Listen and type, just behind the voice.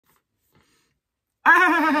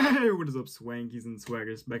Hey, what is up, Swankies and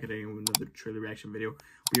Swaggers? Back again with another trailer reaction video.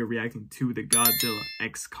 We are reacting to the Godzilla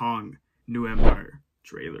x Kong New Empire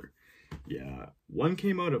trailer. Yeah, one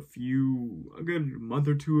came out a good month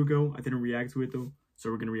or two ago. I didn't react to it though,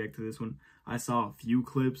 so we're gonna react to this one. I saw a few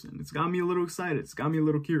clips and it's got me a little excited. It's got me a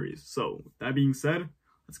little curious. So, that being said,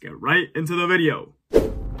 let's get right into the video.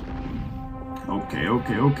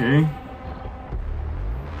 Okay.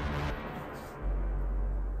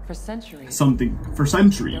 For centuries. For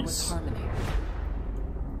centuries. There was harmony.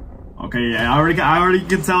 Okay, yeah, I already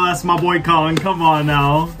can tell that's my boy Kong. Come on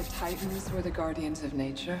now. The Titans were the guardians of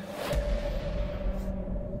nature.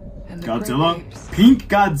 And the Godzilla? great apes, Pink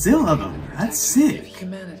Godzilla though. That's sick. of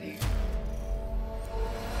humanity.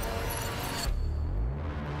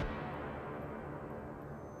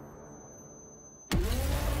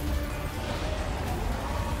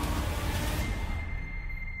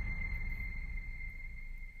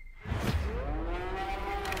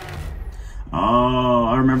 Oh,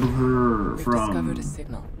 I remember her They've from discovered a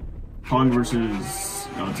signal. Kong versus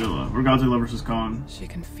Godzilla. Or Godzilla versus Kong. She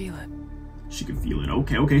can feel it. She can feel it.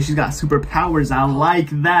 Okay, she's got superpowers. I like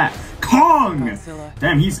that. Kong! Godzilla.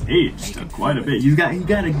 Damn, he's aged quite a bit. He got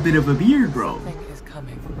a bit of a beard, bro. Something is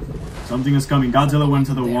coming. Something is coming. Godzilla went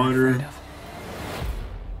to the They're water. afraid of.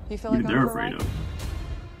 You feel like Even they're afraid of.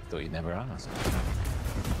 Thought you'd never ask.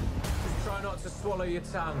 Just try not to swallow your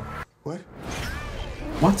tongue.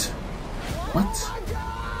 What?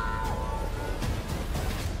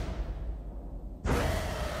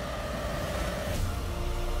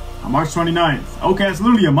 On March 29th. Okay, it's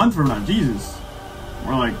literally a month from now. Jesus.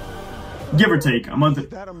 We're like, give or take, a month. Is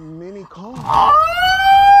that a mini Kong? Oh,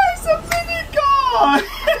 it's a mini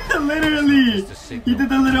Kong! Literally. He did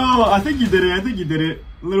the little, I think he did it.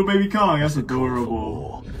 Little baby Kong. That's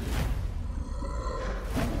adorable.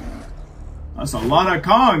 That's a lot of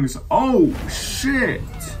Kongs. Oh, shit.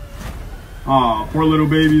 Aw, poor little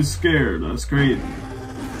baby's scared. That's crazy.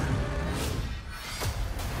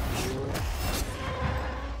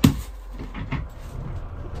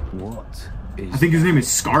 What is... I think his name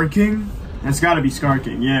is Scar King. That's gotta be Scar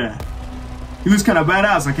King, yeah. He looks kind of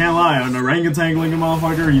badass, I can't lie. An orangutan looking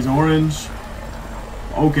motherfucker, he's orange.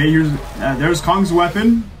 Okay, there's Kong's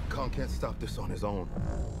weapon. Kong can't stop this on his own.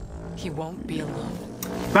 He won't be alone.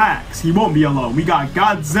 Facts, he won't be alone. We got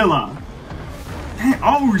Godzilla. Damn,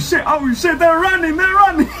 oh shit, they're running.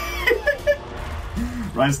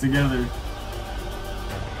 Rise together.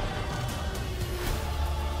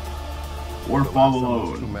 Or fall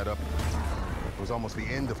Those two alone. met up. It was almost the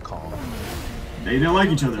end of Kong. They didn't like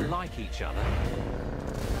each We other. don't like each other.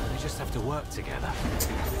 We just have to work together.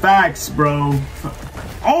 Facts, bro.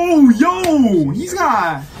 Oh, yo! He's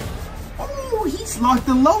locked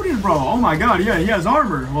and loaded, bro. Oh my god, yeah, he has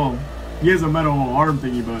armor. Well, he has a metal arm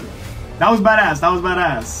thingy, but that was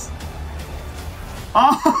badass.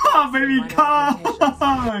 Oh, baby Kong!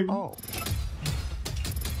 Oh,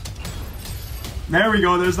 There we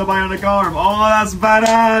go, there's the bionic arm. Oh, that's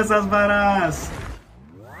badass.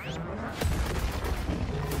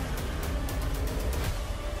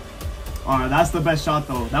 Alright, that's the best shot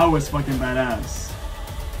though. That was fucking badass.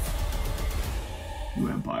 New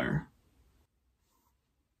Empire.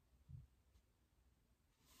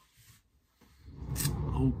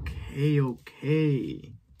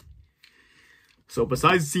 Okay. So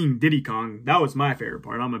besides seeing Diddy Kong, that was my favorite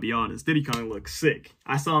part, I'm gonna be honest. Diddy Kong looks sick.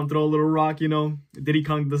 I saw him throw a little rock, you know. Diddy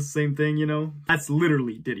Kong does the same thing, you know. That's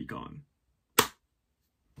literally Diddy Kong.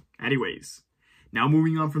 Anyways, now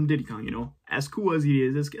moving on from Diddy Kong, you know. As cool as he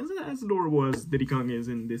is, as adorable as Diddy Kong is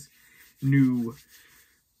in this new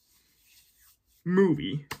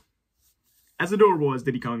movie, as adorable as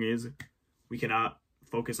Diddy Kong is, we cannot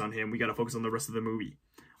focus on him. We gotta focus on the rest of the movie.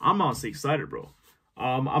 I'm honestly excited, bro.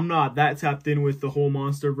 I'm not that tapped in with the whole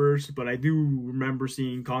MonsterVerse, but I do remember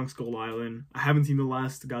seeing Kong Skull Island. I haven't seen the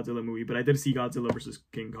last Godzilla movie, but I did see Godzilla versus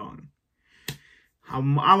King Kong.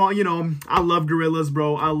 You know, I love gorillas,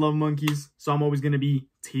 bro. I love monkeys, so I'm always gonna be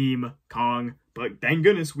Team Kong. But thank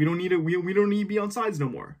goodness we don't need we don't need to be on sides no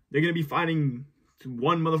more. They're gonna be fighting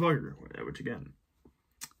one motherfucker, which again,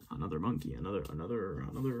 another monkey, another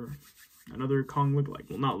Kong look-alike.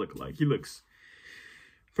 Well, not look-alike. He looks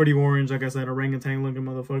pretty orange, like I said, orangutan looking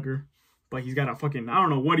motherfucker. But he's got a fucking, I don't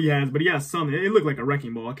know what he has, but he has something. It looked like a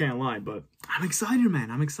wrecking ball, I can't lie. But I'm excited, man.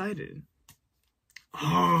 I'm excited.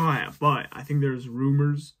 Oh, yeah, but I think there's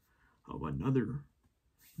rumors of another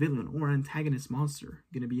villain or antagonist monster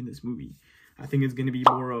gonna be in this movie. I think it's gonna be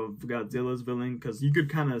more of Godzilla's villain, because you could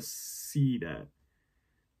kind of see that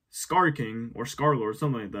Scar King or Scar-Lord,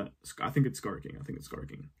 something like that. I think it's Scar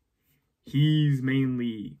King. He's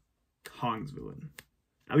mainly Kong's villain.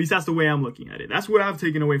 At least that's the way I'm looking at it. That's what I've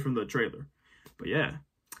taken away from the trailer. But yeah,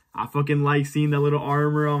 I fucking like seeing that little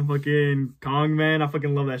armor on fucking Kong, man. I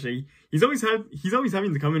fucking love that shit. He's always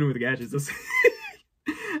having to come in with gadgets.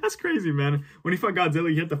 That's crazy, man. When he fought Godzilla,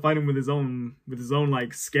 he had to fight him with his own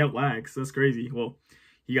like scale axe. That's crazy. Well,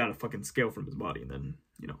 he got a fucking scale from his body and then,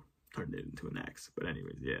 you know, turned it into an axe. But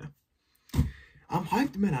anyways, yeah. I'm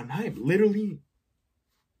hyped, man. I'm hyped. Literally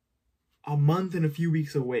a month and a few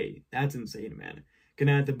weeks away. That's insane, man.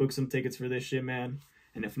 Gonna have to book some tickets for this shit, man.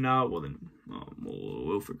 And if not, well then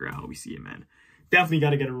we'll figure out how we see it, man. Definitely got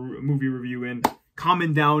to get a movie review in.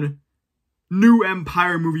 Comment down new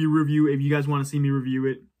Empire movie review if you guys want to see me review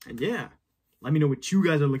it. And yeah, let me know what you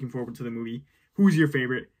guys are looking forward to the movie. Who's your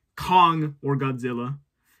favorite, Kong or Godzilla?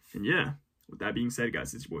 And yeah, with that being said,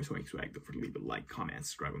 guys, it's your boy Swanky Swag. Don't forget to leave a like, comment,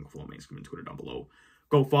 subscribe, and follow my Instagram and Twitter down below.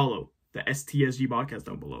 Go follow the STSG podcast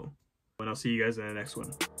down below. And I'll see you guys in the next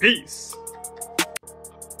one. Peace!